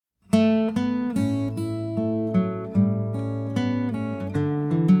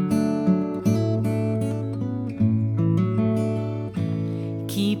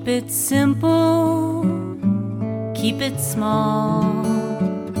it simple, keep it small,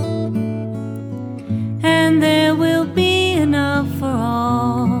 and there will be enough for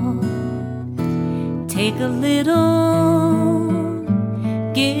all. Take a little,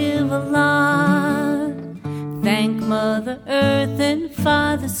 give a lot. Thank Mother Earth and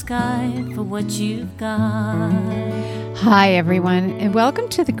Father Sky for what you've got. Hi, everyone, and welcome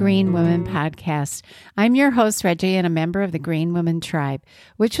to the Green Women Podcast. I'm your host, Reggie, and a member of the Green Women Tribe,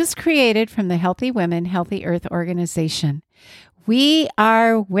 which was created from the Healthy Women, Healthy Earth organization. We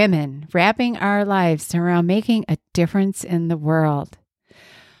are women wrapping our lives around making a difference in the world.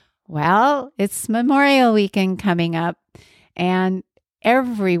 Well, it's Memorial Weekend coming up, and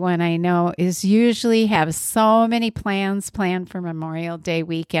everyone I know is usually have so many plans planned for Memorial Day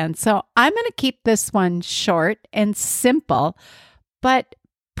weekend. So I'm going to keep this one short and simple, but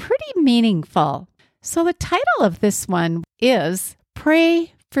pretty meaningful. So the title of this one is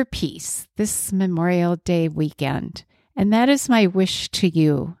Pray for Peace this Memorial Day weekend. And that is my wish to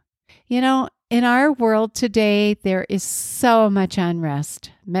you. You know, in our world today, there is so much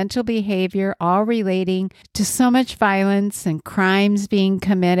unrest, mental behavior, all relating to so much violence and crimes being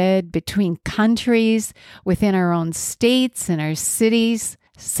committed between countries, within our own states and our cities.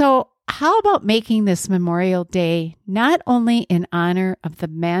 So how about making this Memorial Day not only in honor of the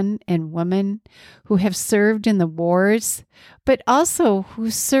men and women who have served in the wars, but also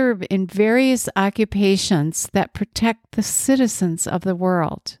who serve in various occupations that protect the citizens of the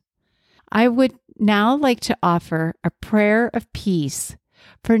world? I would now like to offer a prayer of peace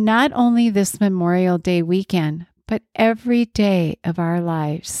for not only this Memorial Day weekend, but every day of our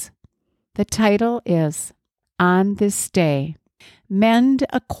lives. The title is, On This Day, Mend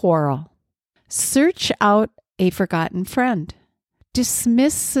a Quarrel. Search out a forgotten friend.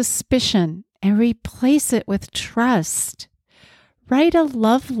 Dismiss suspicion and replace it with trust. Write a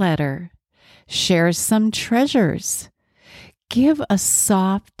love letter. Share some treasures. Give a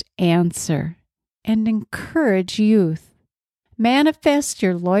soft answer and encourage youth. Manifest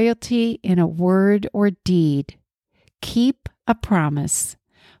your loyalty in a word or deed. Keep a promise.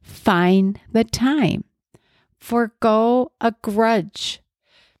 Find the time. Forgo a grudge.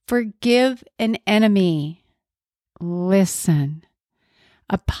 Forgive an enemy. Listen.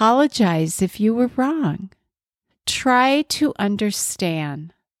 Apologize if you were wrong. Try to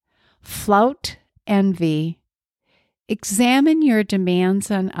understand. Flout envy. Examine your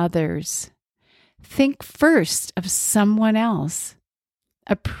demands on others. Think first of someone else.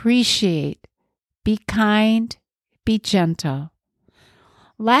 Appreciate. Be kind. Be gentle.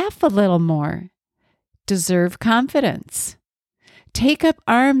 Laugh a little more. Deserve confidence. Take up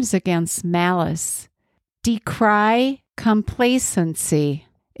arms against malice. Decry complacency.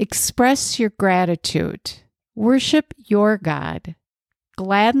 Express your gratitude. Worship your God.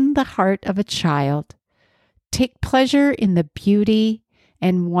 Gladden the heart of a child. Take pleasure in the beauty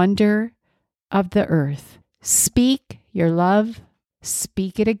and wonder of the earth. Speak your love.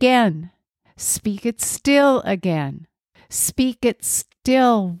 Speak it again. Speak it still again. Speak it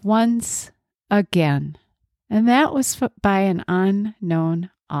still once again. And that was by an unknown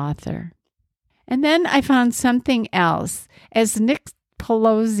author. And then I found something else. As Nick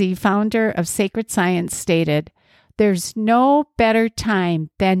Pelosi, founder of Sacred Science, stated, there's no better time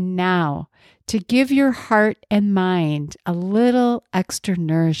than now to give your heart and mind a little extra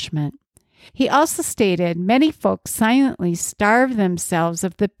nourishment. He also stated many folks silently starve themselves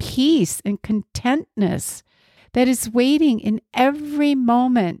of the peace and contentness that is waiting in every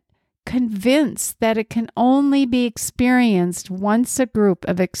moment, convinced that it can only be experienced once a group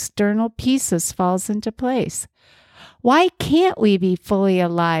of external pieces falls into place. Why can't we be fully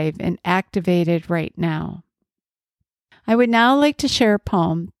alive and activated right now? I would now like to share a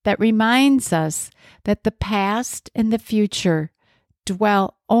poem that reminds us that the past and the future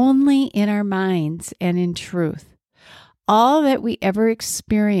dwell only in our minds and in truth. All that we ever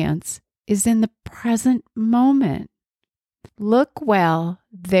experience is in the present moment. Look well,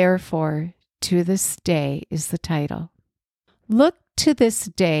 therefore, to this day is the title. Look to this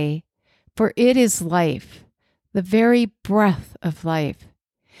day, for it is life, the very breath of life.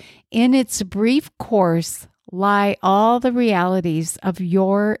 In its brief course lie all the realities of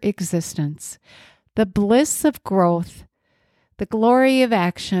your existence, the bliss of growth, the glory of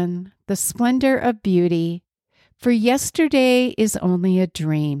action, the splendor of beauty, for yesterday is only a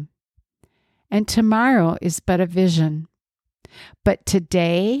dream, and tomorrow is but a vision. But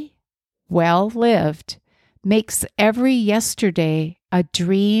today, well lived, makes every yesterday a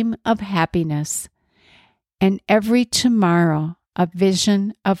dream of happiness, and every tomorrow a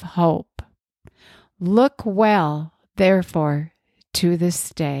vision of hope. Look well, therefore, to this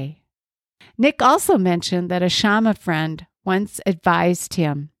day. Nick also mentioned that a Shama friend once advised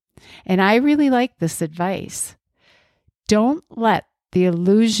him, and I really like this advice. Don't let the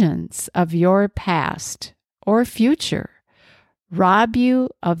illusions of your past or future rob you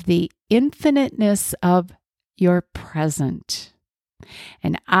of the infiniteness of your present.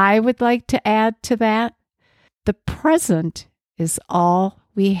 And I would like to add to that, the present is all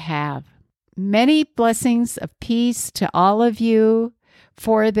we have. Many blessings of peace to all of you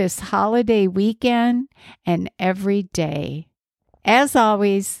for this holiday weekend and every day. As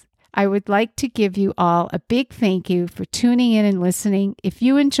always, I would like to give you all a big thank you for tuning in and listening. If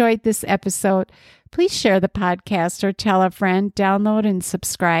you enjoyed this episode, please share the podcast or tell a friend, download and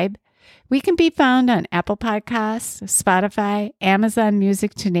subscribe. We can be found on Apple Podcasts, Spotify, Amazon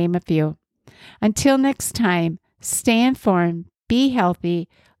Music, to name a few. Until next time, stay informed, be healthy,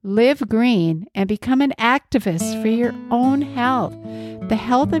 live green, and become an activist for your own health, the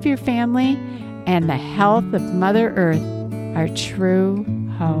health of your family, and the health of Mother Earth, our true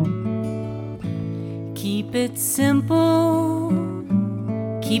home. Keep it simple,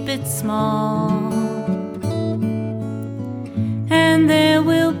 keep it small, and there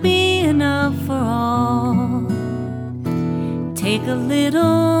will be enough for all. Take a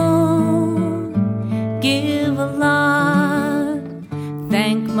little, give a lot.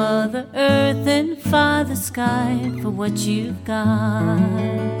 Thank Mother Earth and Father Sky for what you've got.